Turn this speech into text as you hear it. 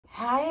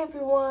Hi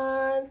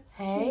everyone.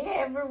 Hey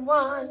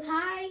everyone.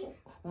 Hi.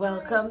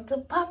 Welcome to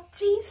Pop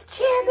G's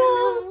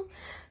channel.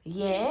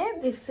 Yeah,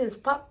 this is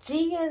Pop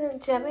G and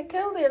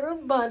Angelica Little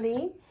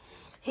Bunny.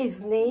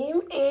 His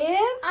name is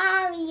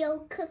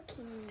Oreo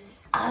Cookie.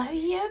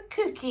 Oreo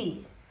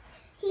Cookie.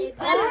 He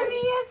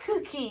Oreo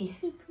Cookie.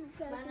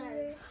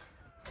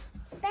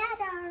 Bad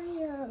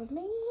Oreo.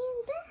 Man,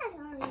 bad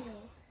Oreo.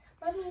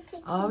 Let me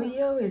pick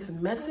Oreo is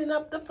messing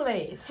up the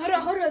place. Hold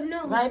on,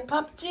 no. Right,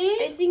 Pop G?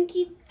 I think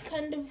he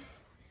kind of...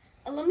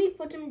 let me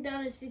put him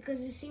down just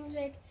because it seems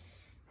like...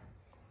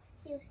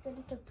 he's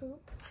going to poop.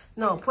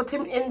 No, put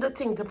him in the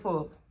thing to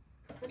poop.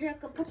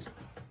 Angelica, put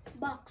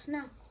box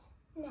now.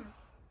 No.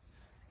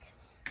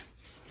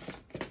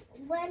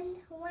 When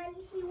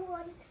he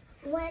wants...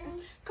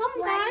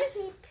 Come, guys.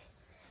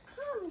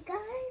 Come,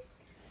 guys.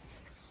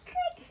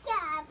 Good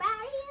job,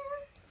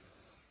 Oreo.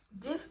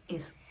 This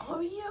is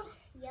Oreo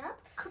Yup.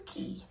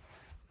 Cookie.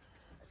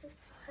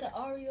 The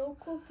Oreo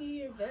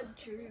Cookie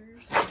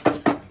Adventures.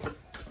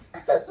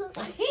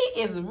 He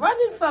is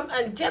running from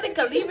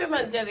Angelica. Leave him,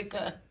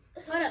 Angelica.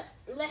 Hold up.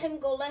 Let him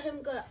go.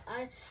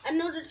 I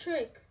know the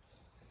trick.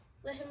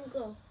 Let him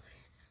go.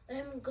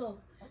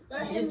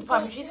 His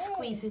Pop G's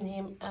squeezing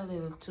him a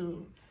little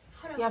too.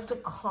 Hold You up. have to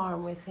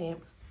calm with him.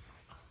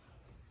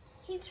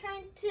 He's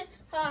trying to...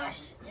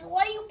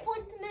 why are you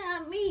pointing it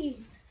at me?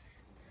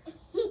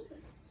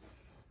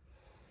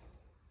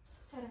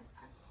 Hold up.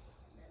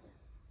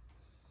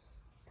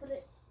 Put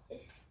it...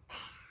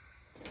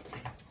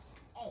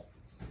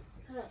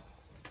 Hold up.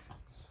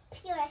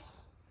 Pure.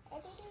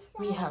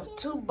 We have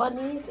two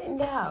bunnies in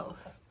the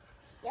house.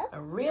 Yep.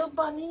 A real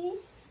bunny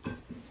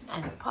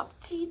and Pop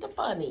G the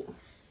bunny.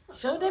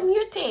 Show them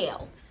your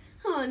tail.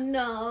 Oh,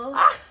 no.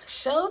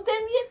 Show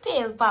them your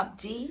tail, Pop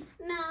G.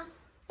 No.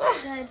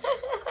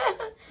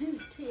 Good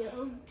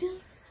job.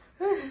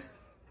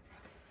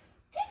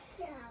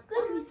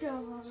 Good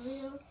job,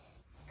 Oreo.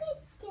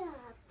 Good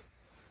job.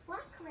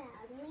 Walk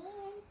around,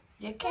 man.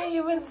 You can't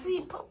even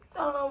see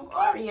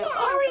Oreo.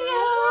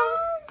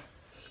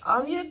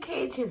 Oreo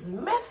cage is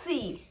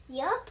messy.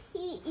 Yup,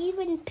 he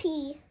even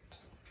pee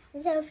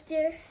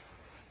after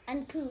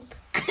and poop.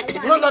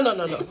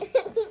 No.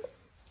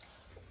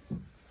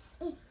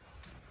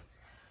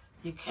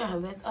 You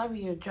can't let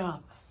Oreo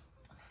drop.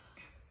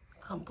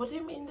 Come, put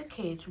him in the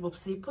cage.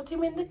 Whoopsie, put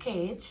him in the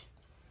cage.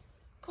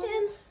 Put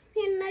him.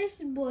 He's a nice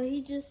boy.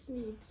 He just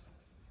needs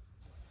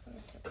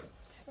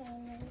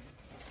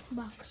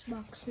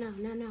box now.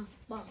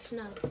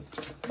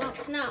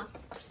 Box now.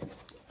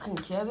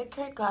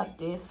 Angelica got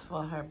this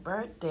for her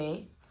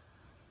birthday.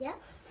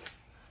 Yep.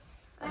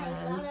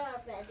 And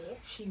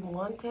she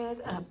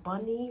wanted a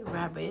bunny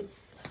rabbit.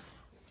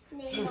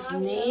 His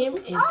Oreo. name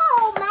is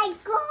Oh my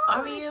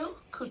god! Oreo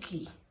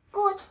Cookie.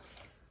 Good.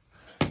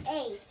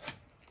 Hey,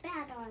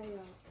 bad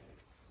Oreo.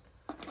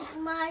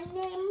 My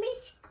name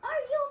is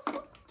Oreo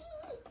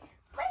Cookie.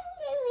 My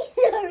name is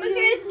Oreo. Look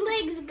at his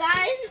legs,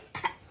 guys.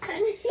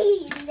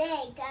 His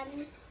leg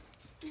and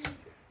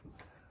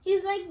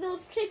He's like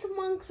those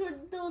chipmunks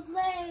with those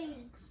legs.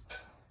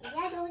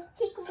 yeah, those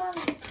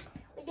chipmunks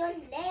with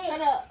those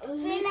legs.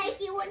 Feel like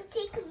you want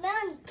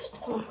chipmunk.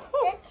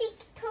 The chick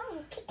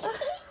tongue.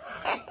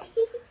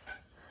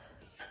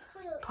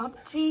 Pop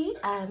G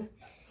and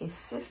his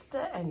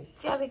sister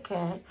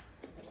Angelica,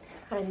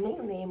 her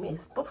nickname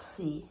is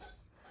Boopsie.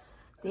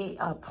 They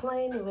are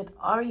playing with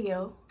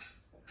Oreo.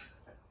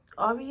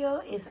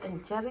 Oreo is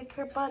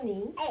Angelica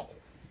Bunny.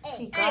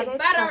 She got it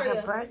bad for her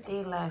Oreo.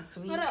 birthday last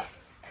week. Hold up.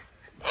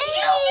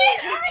 Hey!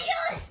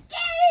 Oreo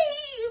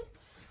escape!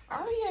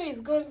 Oreo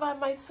is going by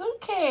my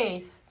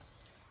suitcase.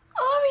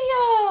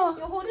 Oreo!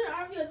 You're holding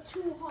Oreo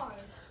too hard.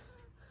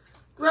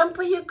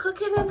 Grandpa, you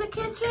cooking in the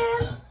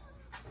kitchen?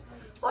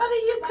 What are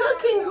you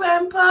cooking,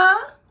 Grandpa?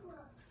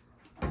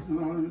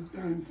 No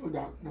time for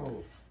that now.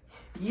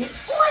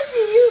 What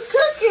are you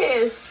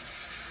cooking?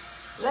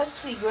 Let's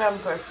see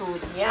Grandpa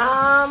food.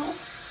 Yum.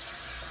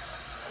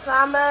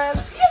 Salmon.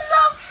 You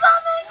love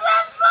salmon,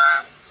 Grandpa?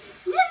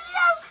 You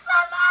love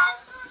salmon?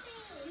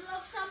 You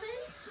love salmon?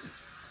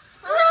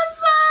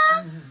 Grandpa?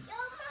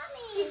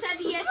 He said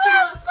yes.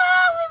 Grandpa,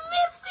 we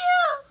miss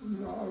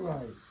you. All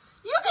right.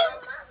 You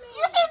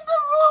in the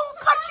room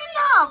catching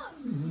up.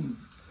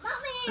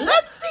 Mommy,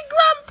 Let's see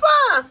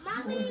Grandpa.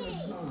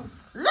 mommy,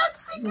 Let's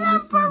see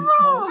Grandpa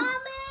room.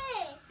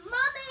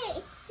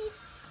 mommy.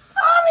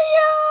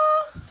 Oreo.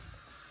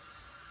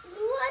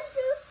 You want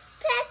to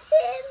pet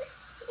him?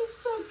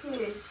 It's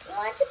okay. You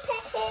want to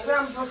pet him?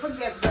 Grandpa,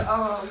 forget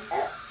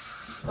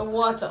the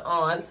water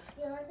on.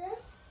 You want to?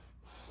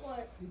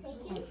 What?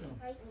 Take it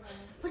right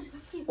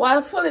now.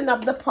 While filling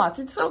up the pot.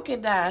 It's okay,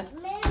 Dad.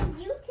 Man,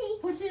 you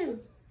take Put him.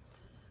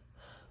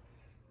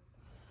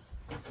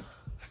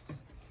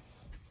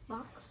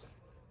 Box.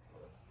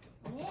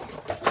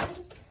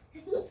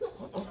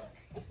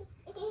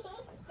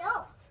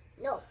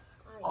 No.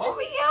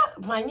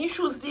 Oreo. Mind your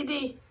shoes,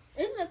 Didi.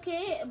 It's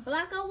okay.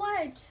 Black or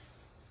white.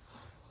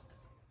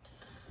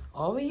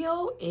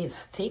 Oreo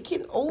is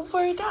taking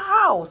over the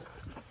house.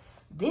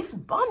 This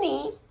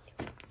bunny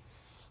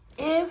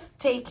is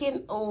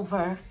taking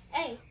over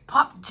Hey.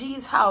 Pop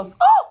G's house.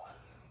 Oh,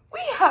 we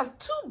have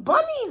 2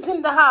 bunnies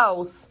in the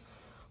house.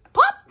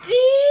 Pop G!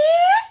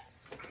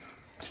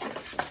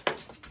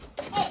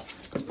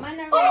 Mine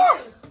are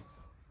Oh!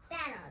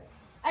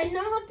 I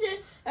know how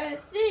to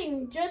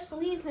thing. Just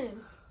leave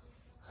him.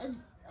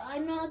 I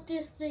know how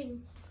to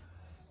thing.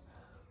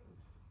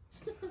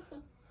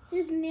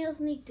 His nails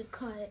need to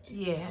cut.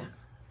 Yeah.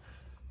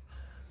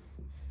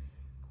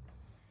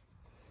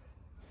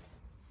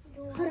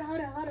 Hold on. You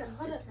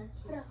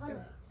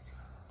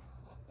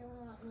don't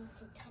want me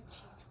to touch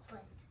his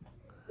foot.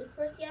 But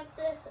first you have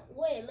to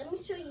wait. Let me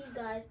show you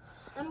guys.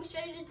 Let me show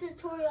you the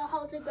tutorial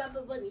how to grab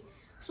a bunny.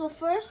 So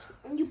first,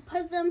 you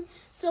put them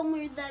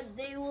somewhere that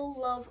they will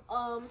love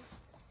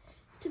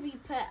to be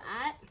pet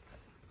at.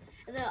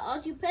 And then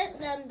as you pet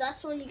them,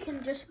 that's when you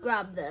can just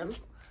grab them.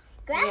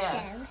 Grab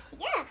Yes. them?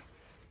 Yeah.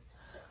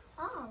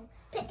 Oh,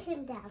 pick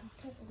him down.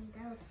 Pick him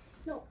down.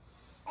 No.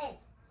 Hey.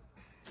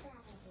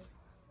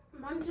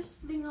 Mine just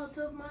fling out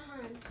of my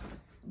hand.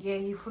 Yeah,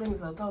 he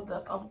flings out of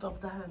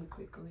the hand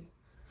quickly.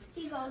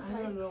 He goes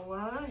I don't know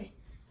why.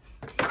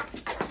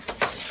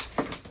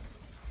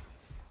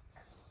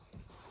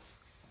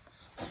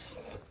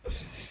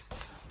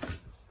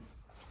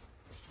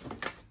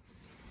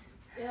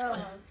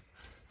 yeah.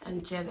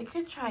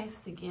 Angelica tries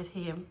to get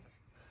him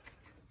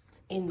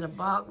in the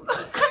box.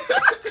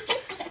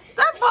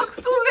 That box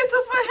too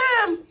little for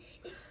him.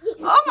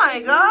 Oh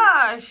my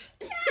gosh.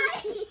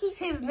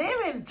 His name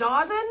is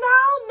Jordan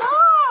now?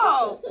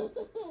 No.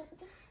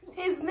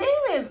 His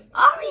name is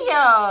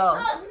Oreo.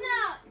 Oh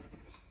snap!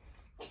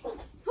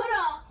 Put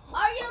on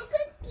Oreo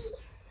cookie.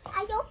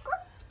 Oreo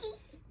cookie.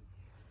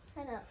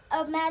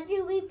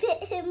 Imagine we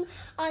put him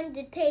on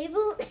the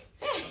table.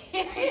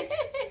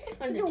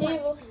 On the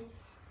table.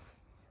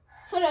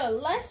 Hold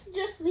on, let's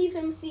just leave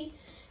him see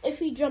if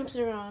he jumps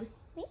around.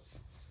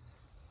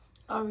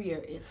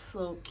 Oreo is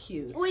so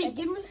cute. Wait,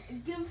 give him.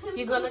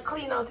 You're gonna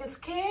clean out his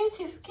cage?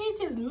 His cage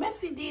is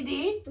messy,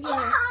 Didi.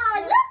 Yeah. Oh,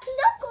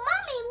 look,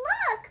 mommy,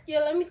 look. Yeah,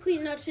 let me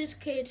clean out his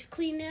cage.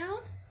 Clean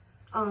out.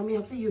 You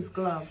have to use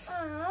gloves.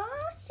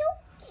 Oh, so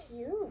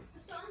cute.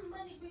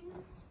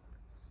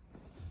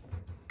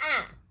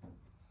 Ah.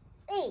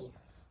 Hey.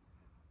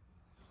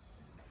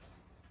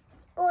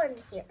 Go in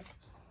here.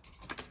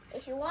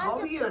 If you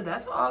want Oreo,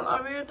 that's all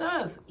Oreo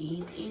does.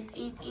 Eat, eat,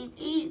 eat, eat,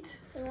 eat.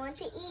 you want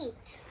to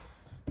eat.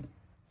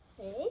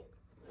 Okay.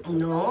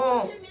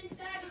 No,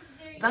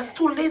 that's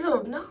too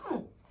little.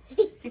 No,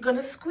 you're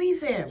gonna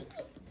squeeze him.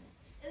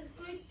 It's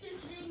going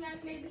to think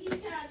that maybe he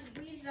can't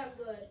breathe that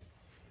good.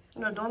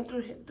 No, don't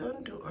do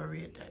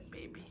Oreo that,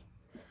 baby.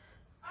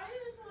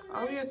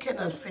 Oreo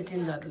cannot fit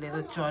in that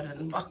little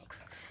Jordan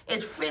box.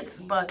 It fits,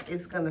 but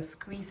it's gonna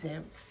squeeze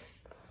him.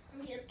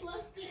 Yeah,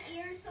 plus the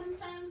ears,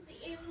 sometimes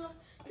the ears love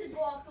to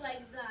go up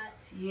like that.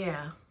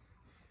 Yeah.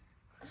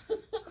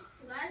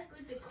 That's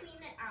good to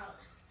clean it out.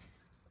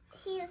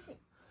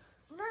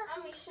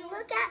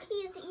 Look at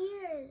his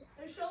ears.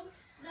 Show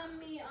them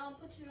me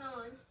putting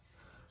on.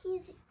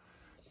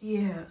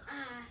 Yeah.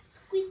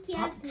 Squeaky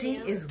Pop ass G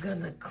nails. is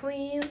gonna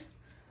clean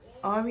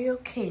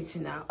Oreo cage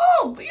now.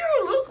 Oh,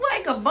 you look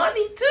like a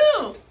bunny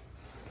too.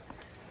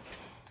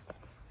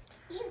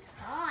 He's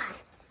hot.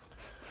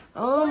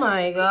 Oh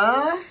my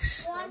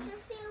gosh. Want to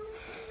feel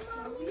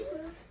mommy?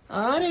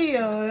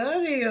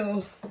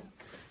 Oreo.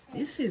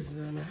 This is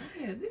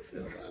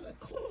rather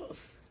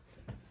close.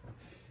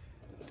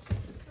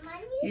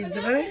 You What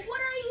done? are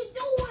you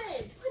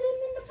doing? Put him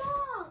in the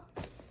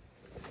box.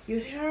 You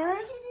heard?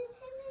 Him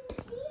in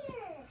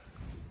here.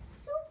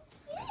 So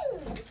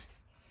cute.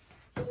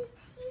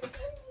 He's in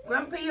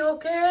Grandpa, you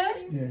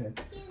okay? Yeah.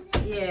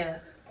 He's in Yeah.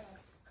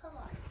 Come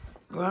on.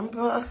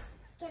 Grandpa.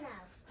 Get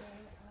out.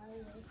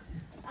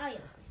 Are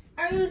you?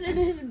 Ario's in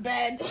his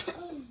bed.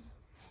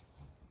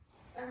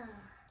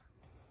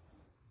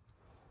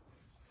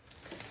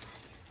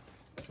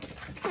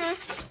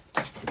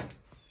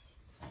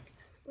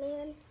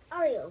 Man,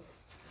 Oreo.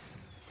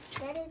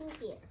 Get in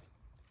here.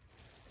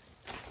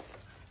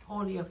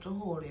 You have to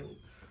hold him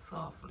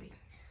softly.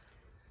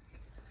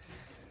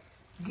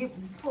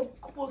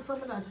 Pull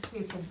some of that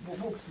here for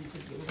Whoopsie to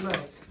do.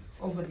 Right,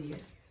 over there.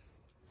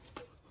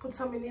 Put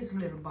some in his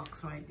little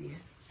box right there.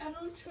 I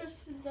don't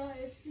trust his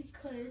eyes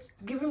because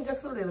Give him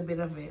just a little bit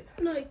of it.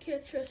 no, I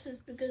can't trust it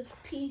because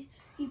he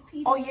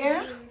peed. Oh, in my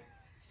yeah? ear,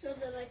 so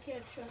that I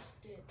can't trust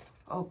it.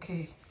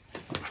 Okay.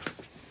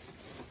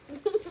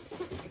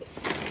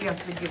 You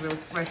have to give him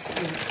fresh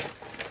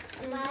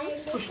food. My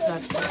Push little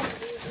that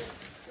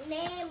buddy.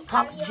 Name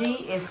Pop Oreo. G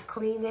is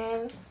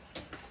cleaning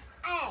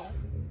Hey,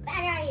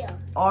 that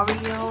Oreo.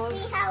 Oreos.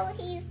 See how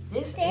he's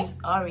This sit? is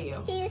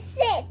Oreo. He's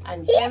sit.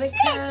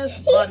 Angelica's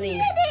He's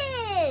bunny.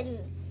 sitting.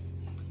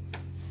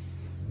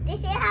 This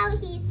is how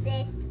he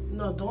sits.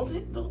 No, don't.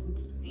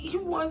 He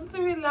wants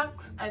to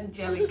relax,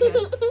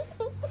 Angelica.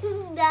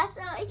 That's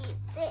how he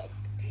sits.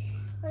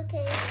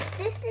 Okay,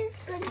 this is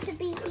going to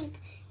be his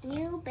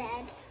new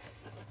bed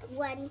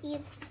when he's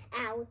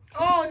out.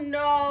 Oh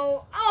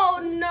no! Oh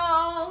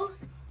no!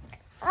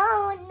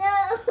 Oh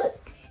no!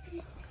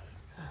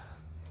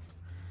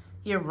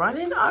 You're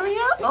running,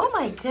 Oreo? Oh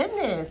my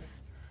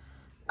goodness.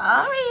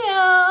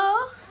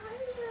 Oreo.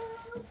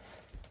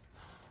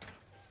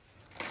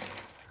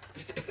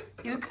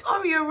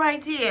 Oreo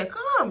right here.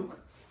 Come.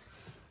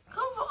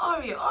 Come for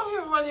Oreo.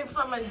 Oreo running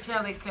from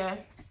Angelica.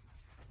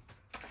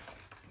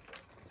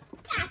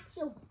 That's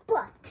your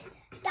butt.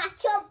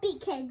 That's your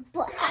big head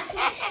butt.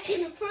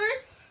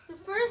 The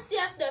first you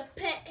have to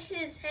pet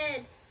his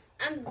head,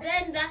 and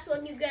then that's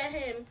when you get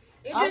him.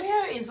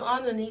 Oreo is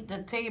underneath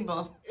the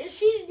table.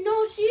 She's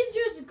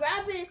just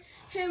grabbing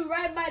him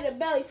right by the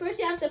belly. First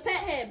you have to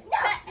pet him. No.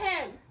 Pet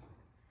him.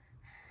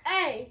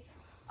 Hey,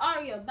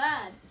 Oreo,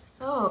 bad.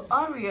 Oh,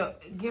 Oreo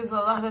gives a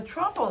lot of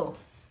trouble.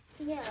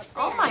 Yeah.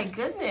 Oh my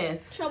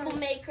goodness.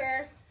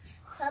 Troublemaker.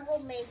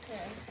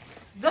 Troublemaker.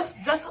 Just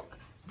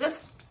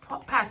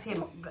pat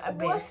him a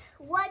bit.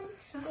 One.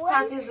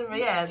 Today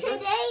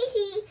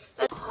he.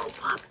 Oh,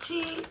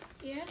 Popchi.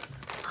 Yeah.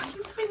 Are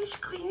you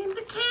finished cleaning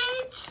the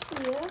cage?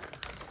 Yeah.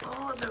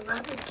 Oh, the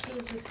rabbit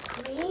cage is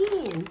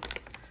clean.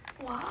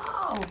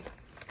 Wow.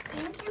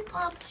 Thank you,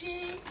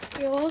 Popchi.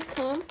 You're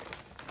welcome.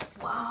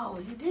 Wow,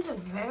 you did a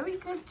very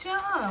good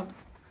job.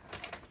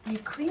 You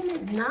cleaned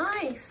it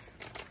nice.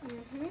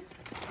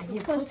 And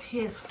you put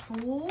his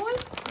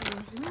food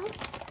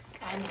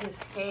and his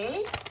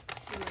hay.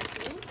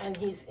 And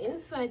he's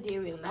inside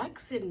there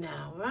relaxing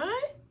now,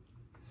 right?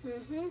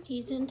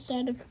 He's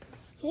inside of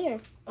here.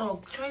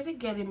 Oh, try to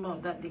get him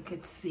up that they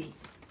could see.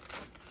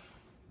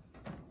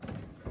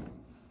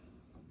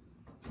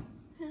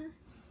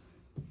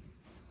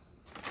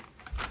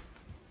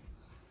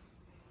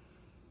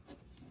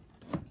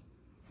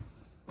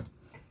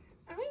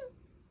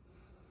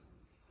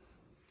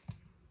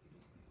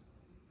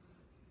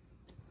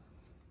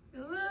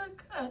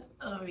 Look at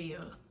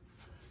Oreo.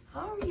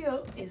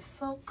 Oreo is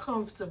so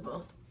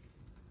comfortable.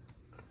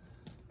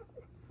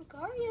 Look,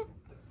 Oreo.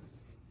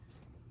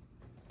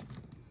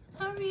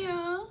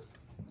 Oreo.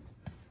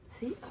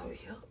 See,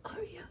 Oreo,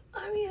 Oreo,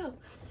 Oreo,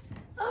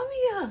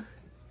 Oreo.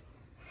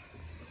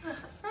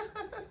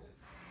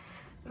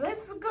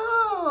 Let's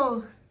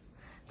go.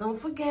 Don't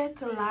forget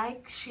to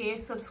like, share,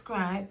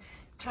 subscribe,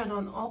 turn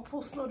on all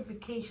post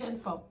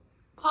notifications for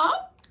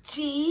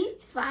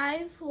PopG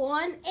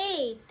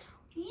 518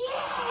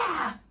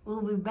 Yeah.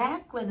 We'll be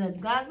back with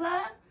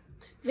another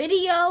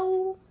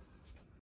video.